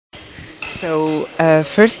So,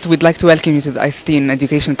 first, we'd like to welcome you to the ICT in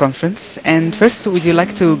Education Conference. And first, would you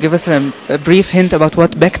like to give us a brief hint about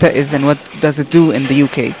what BECTA is and what does it do in the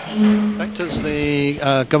UK? BECTA is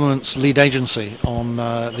the government's lead agency on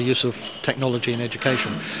the use of technology in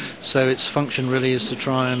education. So its function really is to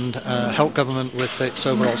try and help government with its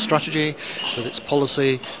overall strategy, with its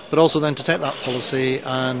policy, but also then to take that policy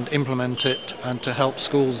and implement it and to help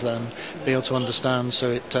schools then be able to understand. So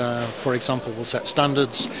it, for example, will set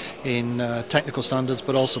standards in technical standards,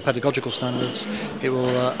 but also pedagogical standards. It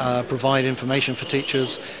will provide information for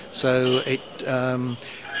teachers. So it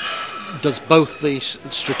does both the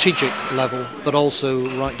strategic level but also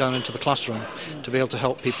right down into the classroom to be able to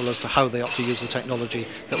help people as to how they ought to use the technology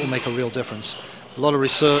that will make a real difference. A lot of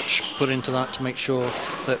research put into that to make sure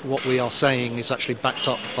that what we are saying is actually backed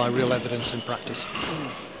up by real evidence in practice.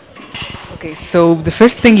 Okay, so the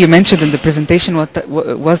first thing you mentioned in the presentation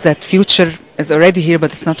was that future is already here,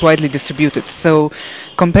 but it's not widely distributed. So,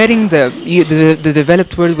 comparing the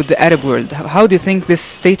developed world with the Arab world, how do you think this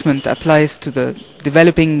statement applies to the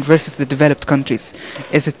developing versus the developed countries?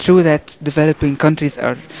 Is it true that developing countries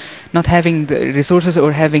are not having the resources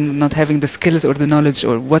or not having the skills or the knowledge,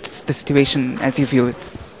 or what's the situation as you view it?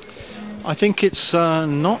 I think it's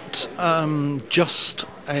not just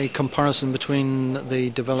a comparison between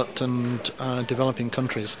the developed and developing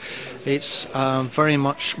countries. It's very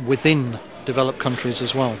much within developed countries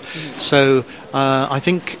as well. So I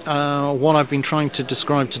think what I've been trying to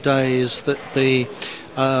describe today is that the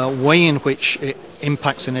way in which it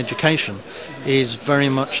impacts in education is very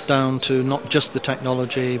much down to not just the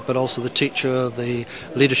technology but also the teacher, the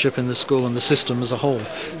leadership in the school and the system as a whole.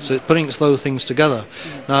 So it brings those things together.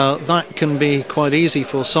 Now that can be quite easy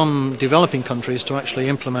for some developing countries to actually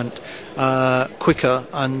implement quicker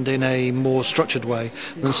and in a more structured way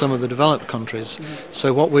than some of the developed countries.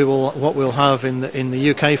 So what we'll have in the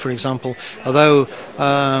UK, for example, although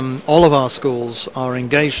all of our schools are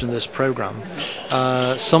engaged in this program,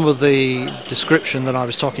 some of the description that I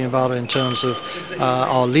was talking about in terms of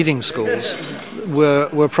our leading schools,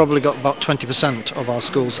 we're probably got about 20% of our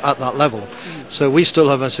schools at that level. So we still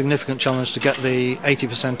have a significant challenge to get the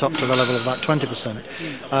 80% up to the level of that 20%.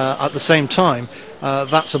 At the same time,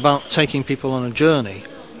 that's about taking people on a journey.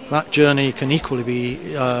 That journey can equally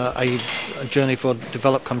be a journey for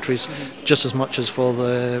developed countries just as much as for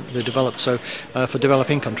the developed. So for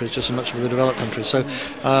developing countries, just as much as for the developed countries. So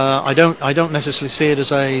I don't necessarily see it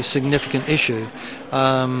as a significant issue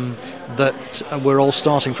that we're all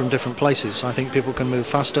starting from different places. I think people can move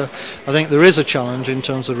faster. I think there is a challenge in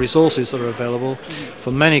terms of resources that are available.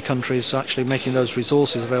 For many countries, actually making those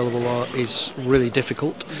resources available is really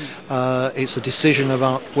difficult. It's a decision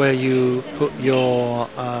about where you put your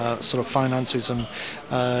sort of finances and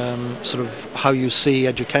sort of how you see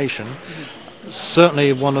education.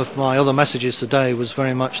 Certainly one of my other messages today was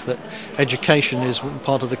very much that education is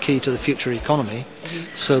part of the key to the future economy.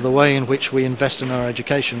 So the way in which we invest in our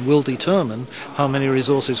education will determine how many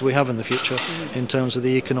resources we have in the future in terms of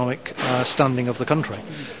the economic standing of the country.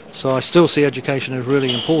 So I still see education as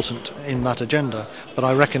really important in that agenda, but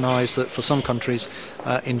I recognise that for some countries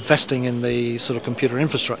investing in the sort of computer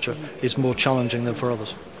infrastructure is more challenging than for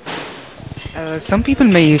others. Some people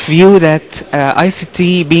may view that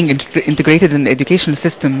ICT being integrated in the educational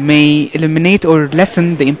system may eliminate or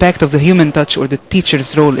lessen the impact of the human touch or the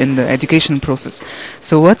teacher's role in the education process.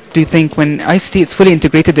 So what do you think when ICT is fully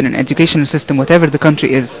integrated in an educational system, whatever the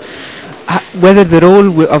country is, whether the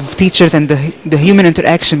role of teachers and the human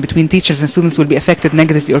interaction between teachers and students will be affected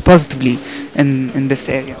negatively or positively in this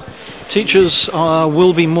area? Teachers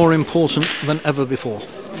will be more important than ever before.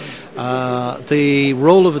 The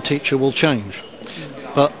role of a teacher will change,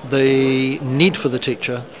 but the need for the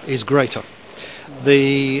teacher is greater.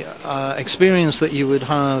 The experience that you would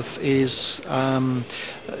have is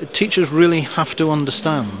teachers really have to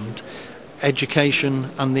understand education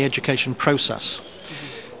and the education process.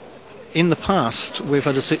 In the past, we've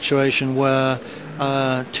had a situation where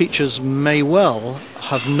teachers may well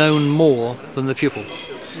have known more than the pupil.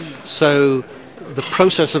 So the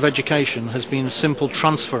process of education has been a simple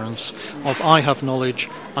transference of I have knowledge,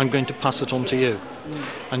 I'm going to pass it on to you,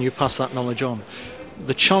 and you pass that knowledge on.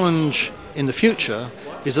 The challenge in the future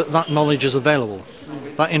is that that knowledge is available,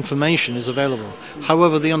 that information is available.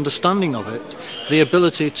 However, the understanding of it, the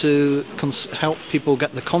ability to help people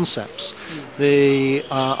get the concepts, the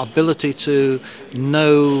ability to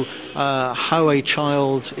know how a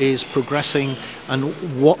child is progressing and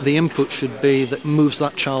what the input should be that moves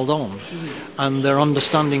that child on, and their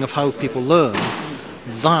understanding of how people learn,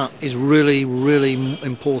 that is really, really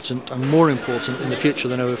important and more important in the future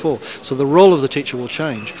than ever before. So the role of the teacher will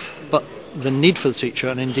change, but the need for the teacher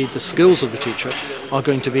and indeed the skills of the teacher are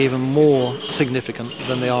going to be even more significant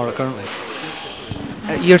than they are currently.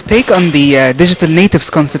 Your take on the digital natives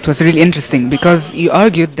concept was really interesting, because you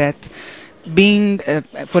argued that being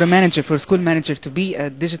for a school manager to be a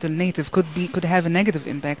digital native could have a negative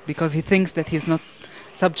impact, because he thinks that he's not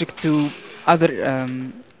subject to other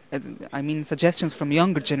suggestions from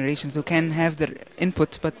younger generations who can have their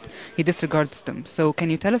input, but he disregards them. So can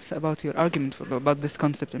you tell us about your argument about this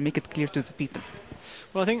concept and make it clear to the people?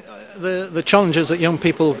 Well, I think the challenge is that young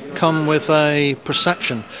people come with a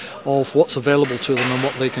perception of what's available to them and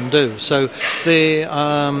what they can do. So the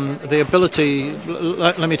ability,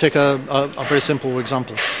 let me take a very simple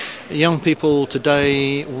example. Young people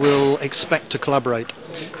today will expect to collaborate.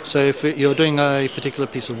 So if you're doing a particular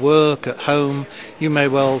piece of work at home, you may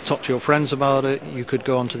well talk to your friends about it. You could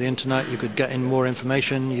go onto the internet, you could get in more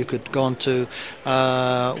information, you could go onto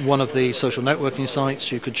one of the social networking sites,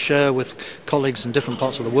 you could share with colleagues in different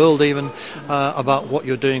parts of the world even about what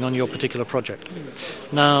you're doing on your particular project.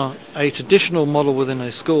 Now, a traditional model within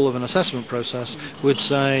a school of an assessment process would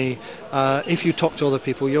say if you talk to other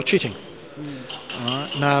people, you're cheating.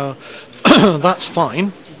 Now, that's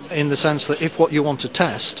fine, in the sense that if what you want to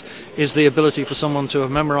test is the ability for someone to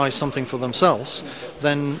have memorized something for themselves,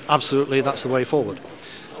 then absolutely that's the way forward.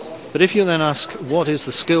 But if you then ask what is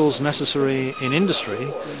the skills necessary in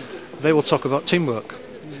industry, they will talk about teamwork.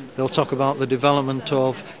 They'll talk about the development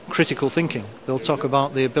of critical thinking. They'll talk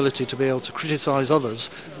about the ability to be able to criticize others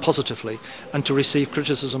positively and to receive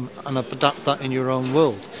criticism and adapt that in your own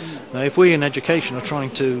world. Now, if we in education are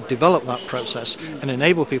trying to develop that process and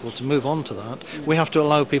enable people to move on to that, we have to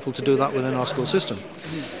allow people to do that within our school system.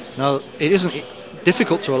 Now, it isn't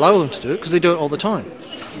difficult to allow them to do it because they do it all the time.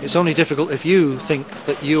 It's only difficult if you think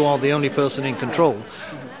that you are the only person in control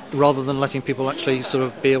rather than letting people actually sort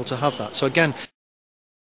of be able to have that. So again,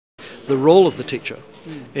 the role of the teacher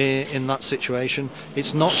in that situation,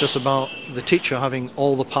 it's not just about the teacher having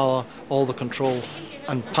all the power, all the control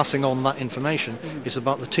and passing on that information. It's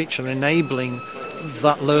about the teacher enabling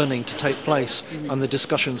that learning to take place and the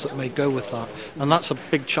discussions that may go with that, and that's a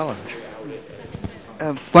big challenge.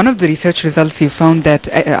 One of the research results you found that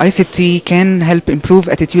ICT can help improve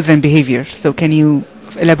attitudes and behavior. So can you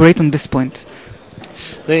elaborate on this point?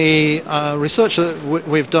 The research that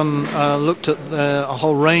we've done looked at a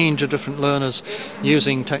whole range of different learners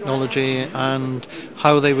using technology and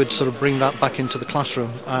how they would sort of bring that back into the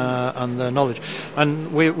classroom and their knowledge.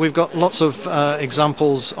 And we've got lots of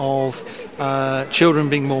examples of children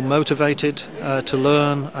being more motivated to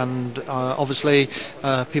learn, and obviously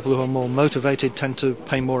people who are more motivated tend to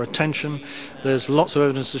pay more attention. There's lots of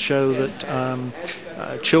evidence to show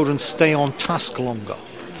that children stay on task longer.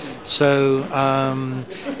 So,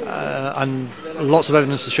 and lots of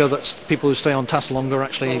evidence to show that people who stay on task longer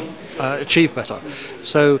actually achieve better.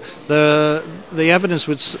 So the evidence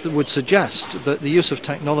would suggest that the use of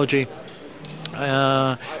technology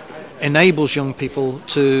enables young people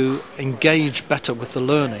to engage better with the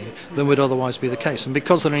learning than would otherwise be the case. And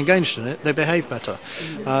because they're engaged in it, they behave better.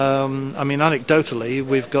 I mean, anecdotally,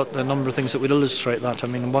 we've got a number of things that would illustrate that. I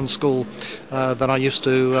mean, one school that I used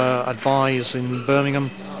to advise in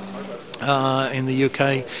Birmingham, in the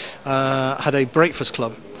UK, had a breakfast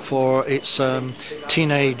club for its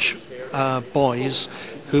teenage boys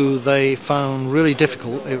who they found really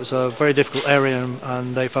difficult. It was a very difficult area,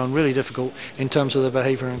 and they found really difficult in terms of their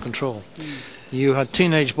behaviour and control. You had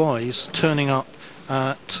teenage boys turning up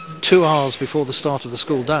at 2 hours before the start of the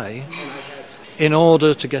school day in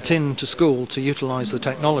order to get into school to utilise the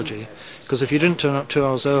technology, because if you didn't turn up 2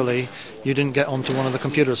 hours early, you didn't get onto one of the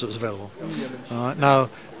computers that was available. All right, now,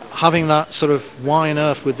 having that sort of why on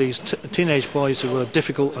earth with these teenage boys who were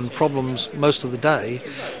difficult and problems most of the day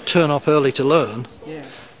turn up early to learn,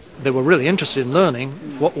 they were really interested in learning.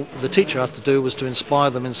 What the teacher has to do was to inspire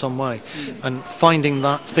them in some way, and finding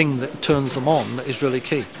that thing that turns them on is really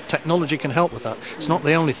key. Technology can help with that. It's not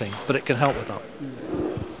the only thing, but it can help with that.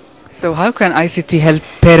 So how can ICT help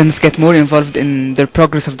parents get more involved in the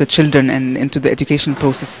progress of the children and into the education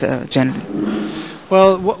process generally?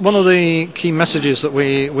 Well, one of the key messages that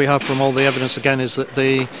we have from all the evidence, again, is that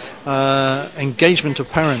the engagement of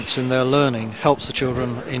parents in their learning helps the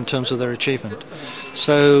children in terms of their achievement.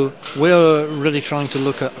 So we're really trying to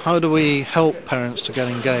look at how do we help parents to get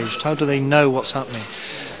engaged? How do they know what's happening?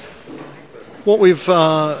 What we've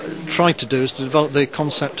tried to do is to develop the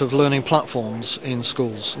concept of learning platforms in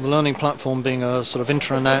schools. The learning platform being a sort of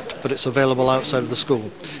intranet, but it's available outside of the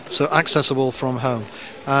school, so accessible from home.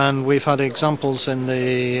 And we've had examples in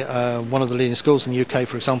the one of the leading schools in the UK,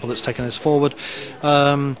 for example, that's taken this forward.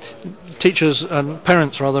 Teachers and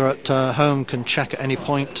parents, rather, at home can check at any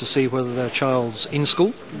point to see whether their child's in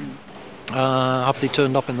school. Have they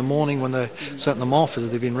turned up in the morning when they set them off, whether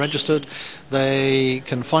they've been registered. They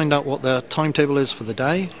can find out what their timetable is for the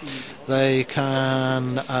day. They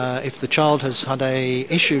can, if the child has had a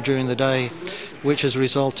issue during the day which has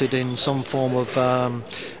resulted in some form of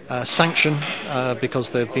sanction because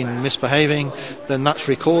they've been misbehaving, then that's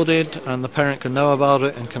recorded and the parent can know about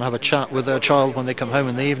it and can have a chat with their child when they come home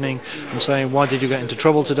in the evening and say, why did you get into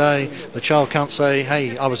trouble today? The child can't say,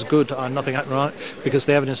 hey, I was good, nothing happened right, because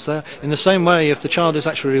the evidence is there. In the same way, if the child is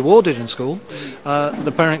actually rewarded in school,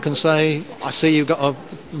 the parent can say, I see you got a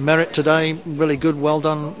merit today, really good, well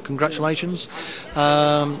done, congratulations.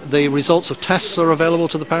 The results of tests are available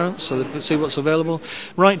to the parents, so they can see what's available,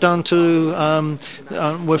 right down to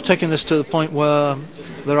we've taken this to the point where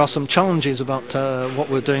there are some challenges about what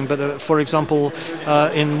we're doing, but for example,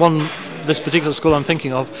 in this particular school I'm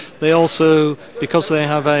thinking of, they also, because they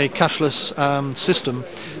have a cashless system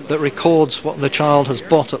that records what the child has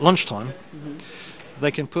bought at lunchtime,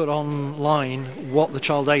 they can put online what the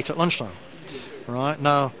child ate at lunchtime. Right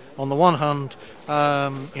now, on the one hand,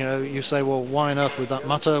 you say, well, why on earth would that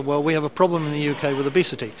matter? Well, we have a problem in the UK with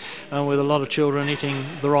obesity and with a lot of children eating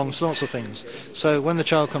the wrong sorts of things. So when the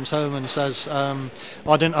child comes home and says, I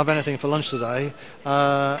didn't have anything for lunch today,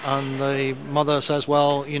 and the mother says,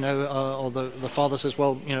 well, or the father says,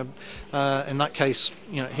 well, in that case,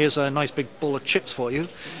 here's a nice big bowl of chips for you,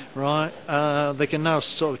 right? They can now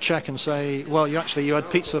sort of check and say, well, you had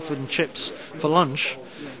pizza and chips for lunch.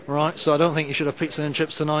 Right, so I don't think you should have pizza and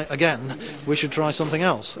chips tonight again. We should try something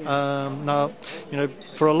else. Now,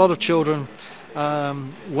 for a lot of children,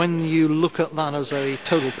 when you look at that as a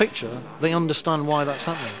total picture, they understand why that's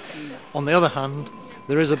happening. On the other hand,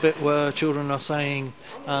 there is a bit where children are saying,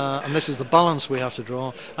 and this is the balance we have to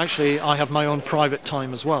draw, actually I have my own private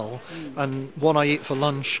time as well, and what I eat for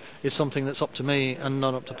lunch is something that's up to me and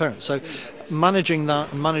not up to parents. So managing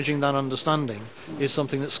that and managing that understanding is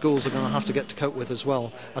something that schools are going to have to get to cope with as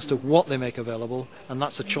well, as to what they make available, and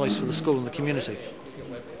that's a choice for the school and the community.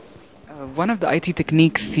 One of the IT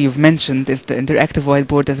techniques you've mentioned is the interactive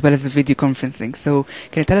whiteboard as well as the video conferencing. So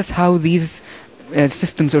can you tell us how these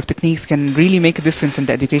systems or techniques can really make a difference in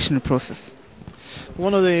the educational process?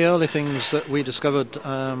 One of the early things that we discovered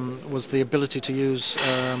was the ability to use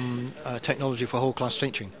technology for whole class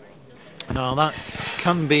teaching. Now that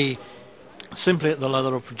can be simply at the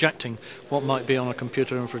level of projecting what might be on a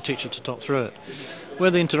computer and for a teacher to talk through it.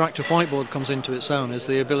 Where the interactive whiteboard comes into its own is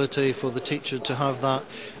the ability for the teacher to have that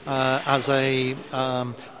as a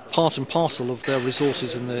part and parcel of their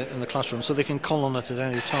resources in the classroom, so they can call on it at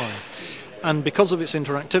any time. And because of its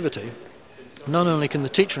interactivity, not only can the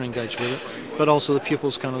teacher engage with it, but also the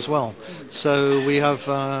pupils can as well. So we have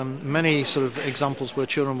many sort of examples where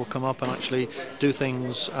children will come up and actually do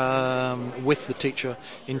things with the teacher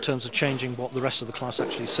in terms of changing what the rest of the class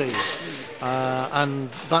actually sees. And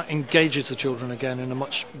that engages the children again in a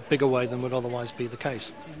much bigger way than would otherwise be the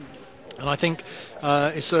case. And I think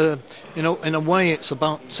it's in a way it's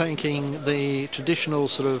about taking the traditional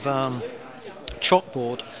sort of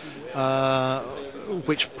chalkboard,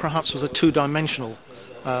 which perhaps was a two-dimensional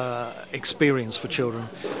experience for children,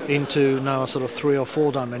 into now a sort of 3-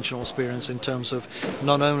 or 4-dimensional experience in terms of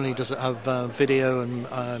not only does it have video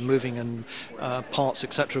and moving and parts,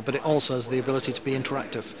 etc., but it also has the ability to be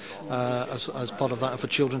interactive as part of that, and for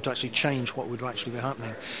children to actually change what would actually be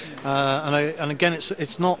happening. And again,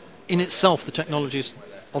 it's not in itself the technology is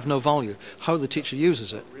of no value. How the teacher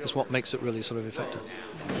uses it is what makes it really sort of effective.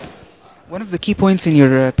 One of the key points in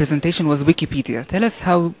your presentation was Wikipedia. Tell us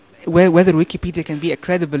whether Wikipedia can be a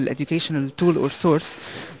credible educational tool or source,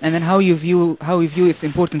 and then how you view its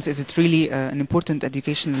importance. Is it really an important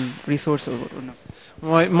educational resource or not?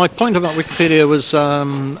 My point about Wikipedia was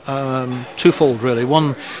twofold, really.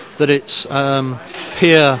 One, that it's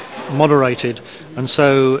peer moderated, and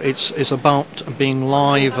so it's about being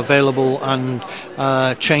live, available, and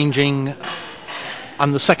changing.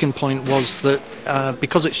 And the second point was that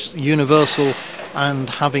because it's universal and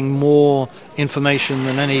having more information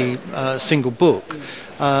than any single book,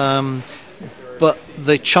 but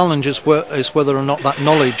the challenge is whether or not that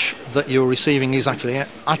knowledge that you're receiving is actually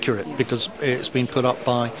accurate, because it's been put up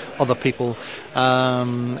by other people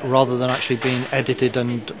rather than actually being edited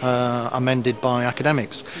and amended by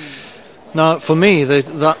academics. Now, for me,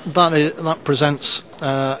 that presents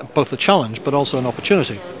both a challenge but also an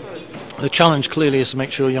opportunity. The challenge clearly is to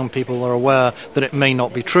make sure young people are aware that it may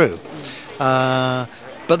not be true. But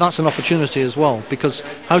that's an opportunity as well, because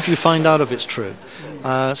how do you find out if it's true?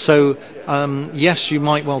 Yes, you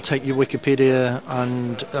might well take your Wikipedia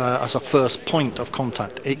and as a first point of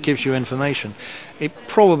contact. It gives you information. It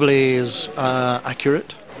probably is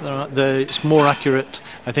accurate. It's more accurate.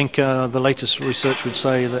 I think the latest research would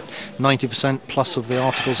say that 90% plus of the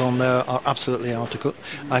articles on there are absolutely accurate.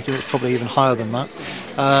 It's probably even higher than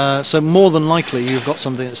that. So more than likely you've got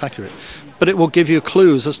something that's accurate. But it will give you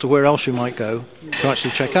clues as to where else you might go to actually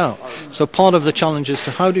check out. So part of the challenge is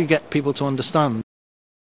to how do you get people to understand.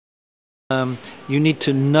 You need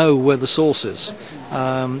to know where the source is.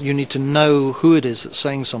 You need to know who it is that's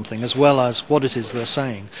saying something, as well as what it is they're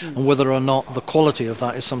saying, and whether or not the quality of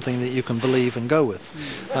that is something that you can believe and go with.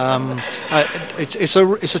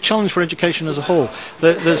 It's a challenge for education as a whole.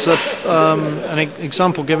 There's an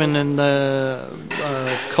example given in the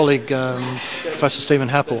colleague Professor Stephen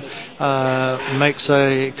Heppel makes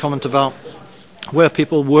a comment about where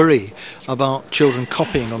people worry about children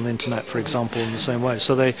copying on the internet, for example, in the same way.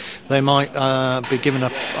 So they might be given a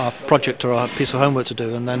project or a piece of homework to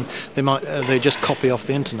do, and then they just copy off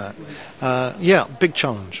the internet. Big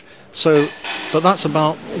challenge. But that's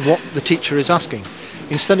about what the teacher is asking.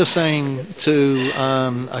 Instead of saying to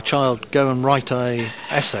a child, go and write an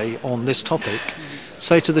essay on this topic,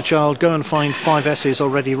 say to the child, go and find 5 essays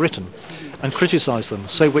already written and criticise them.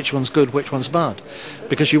 Say which one's good, which one's bad.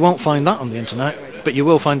 Because you won't find that on the internet, but you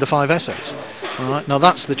will find the 5 essays. All right? Now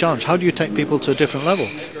that's the challenge. How do you take people to a different level?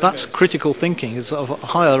 That's critical thinking. It's of a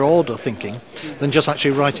higher order thinking than just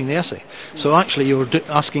actually writing the essay. So actually you're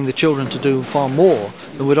asking the children to do far more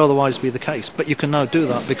than would otherwise be the case. But you can now do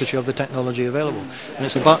that because you have the technology available. And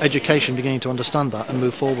it's about education beginning to understand that and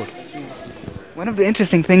move forward. One of the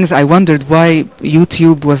interesting things, I wondered why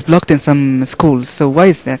YouTube was blocked in some schools. So why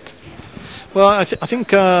is that? Well, I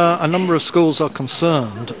think a number of schools are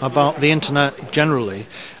concerned about the internet generally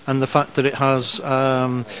and the fact that it has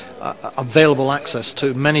available access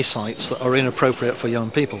to many sites that are inappropriate for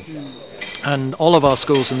young people. And all of our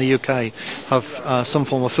schools in the UK have some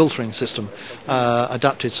form of filtering system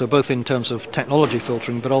adapted, so both in terms of technology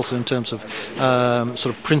filtering but also in terms of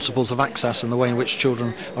sort of principles of access and the way in which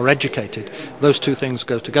children are educated. Those two things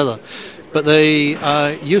go together. But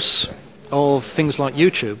the use of things like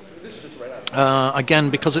YouTube, again,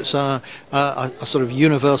 because it's a sort of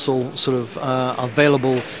universal, sort of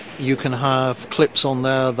available, you can have clips on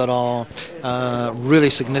there that are really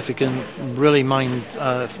significant, really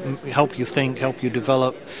help you think, help you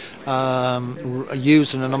develop.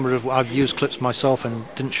 Used in a number of, I've used clips myself and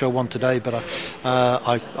didn't show one today, but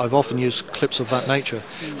I've often used clips of that nature.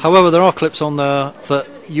 However, there are clips on there that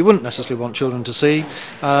you wouldn't necessarily want children to see,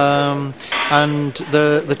 and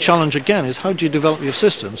the challenge again is how do you develop your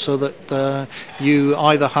system so that you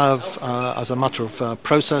either have, as a matter of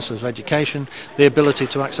process, of education, the ability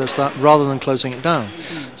to access that rather than closing it down.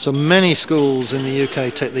 So many schools in the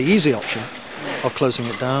UK take the easy option of closing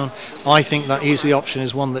it down. I think that easy option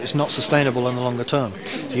is one that is not sustainable in the longer term.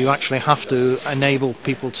 You actually have to enable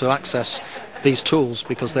people to access these tools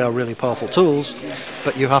because they are really powerful tools,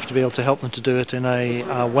 but you have to be able to help them to do it in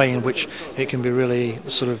a way in which it can be really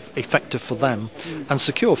sort of effective for them and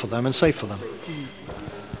secure for them and safe for them.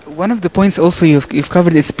 One of the points also you've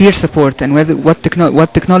covered is peer support and what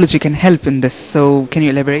technology can help in this. So can you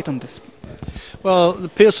elaborate on this? Well, the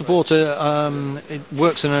peer support, it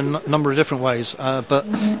works in a number of different ways, but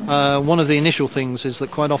one of the initial things is that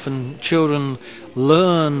quite often children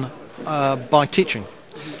learn by teaching.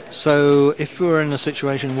 So if you're in a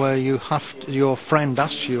situation where your friend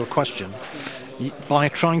asks you a question, by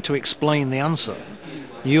trying to explain the answer,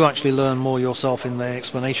 you actually learn more yourself in the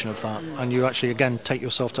explanation of that, and you actually again take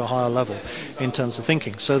yourself to a higher level in terms of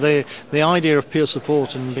thinking. So the idea of peer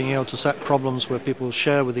support and being able to set problems where people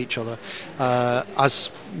share with each other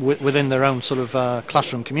within their own sort of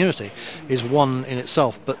classroom community is one in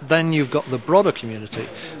itself. But then you've got the broader community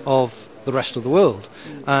of the rest of the world,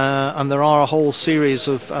 and there are a whole series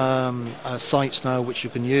of sites now which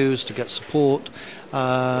you can use to get support,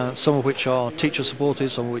 some of which are teacher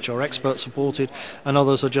supported, some of which are expert supported, and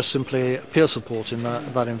others are just simply peer support in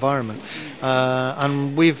that environment.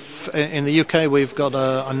 And in the UK we've got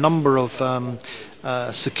a number of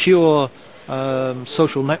secure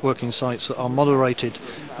social networking sites that are moderated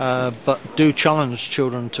but do challenge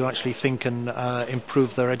children to actually think and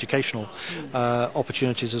improve their educational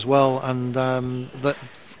opportunities as well, and that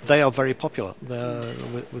they are very popular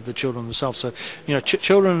with the children themselves. So,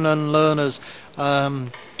 children and learners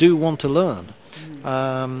do want to learn,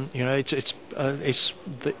 It's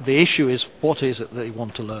the issue is what is it they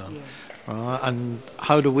want to learn, and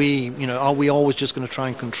how do we, are we always just going to try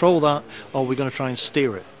and control that, or are we going to try and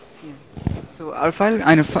steer it? So our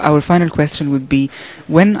final question would be,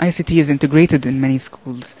 when ICT is integrated in many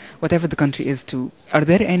schools, whatever the country is to, are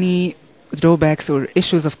there any drawbacks or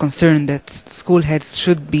issues of concern that school heads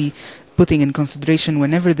should be putting in consideration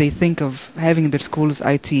whenever they think of having their school's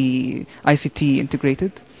ICT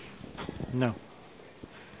integrated? No.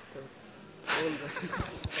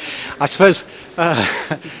 I suppose I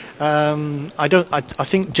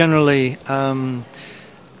think generally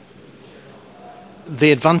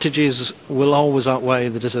the advantages will always outweigh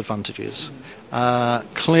the disadvantages.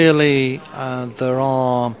 Clearly, there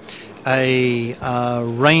are a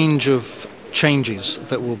range of changes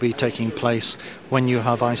that will be taking place when you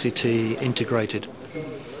have ICT integrated.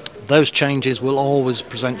 Those changes will always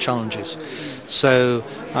present challenges. So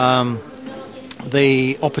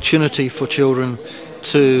the opportunity for children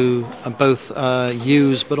to both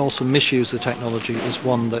use but also misuse the technology is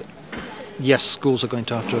one that, yes, schools are going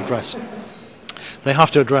to have to address. They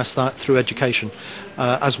have to address that through education,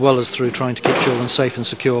 as well as through trying to keep children safe and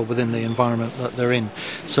secure within the environment that they're in.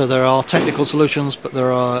 So there are technical solutions, but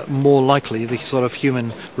there are more likely the sort of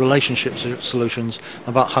human relationship solutions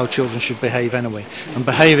about how children should behave anyway. And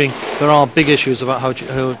behaving, there are big issues about how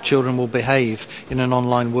children will behave in an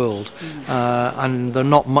online world, and they're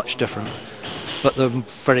not much different, but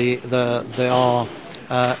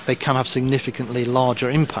they can have significantly larger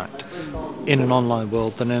impact in an online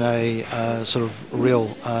world than in a sort of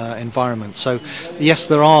real environment. So yes,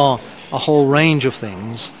 there are a whole range of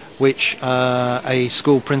things which a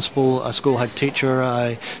school principal, a school head teacher,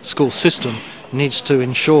 a school system needs to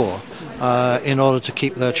ensure in order to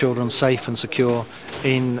keep their children safe and secure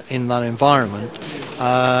in that environment.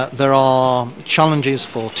 There are challenges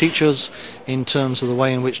for teachers in terms of the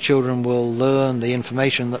way in which children will learn, the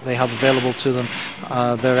information that they have available to them,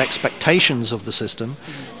 their expectations of the system.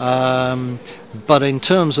 But in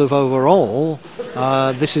terms of overall,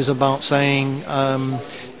 this is about saying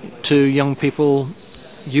to young people,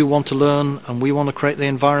 you want to learn and we want to create the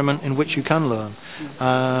environment in which you can learn,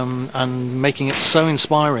 and making it so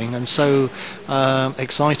inspiring and so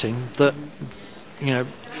exciting that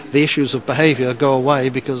the issues of behaviour go away,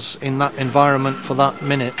 because in that environment for that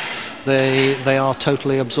minute they are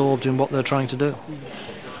totally absorbed in what they're trying to do.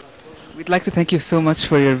 We'd like to thank you so much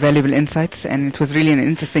for your valuable insights, and it was really an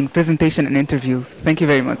interesting presentation and interview. Thank you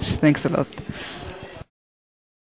very much. Thanks a lot.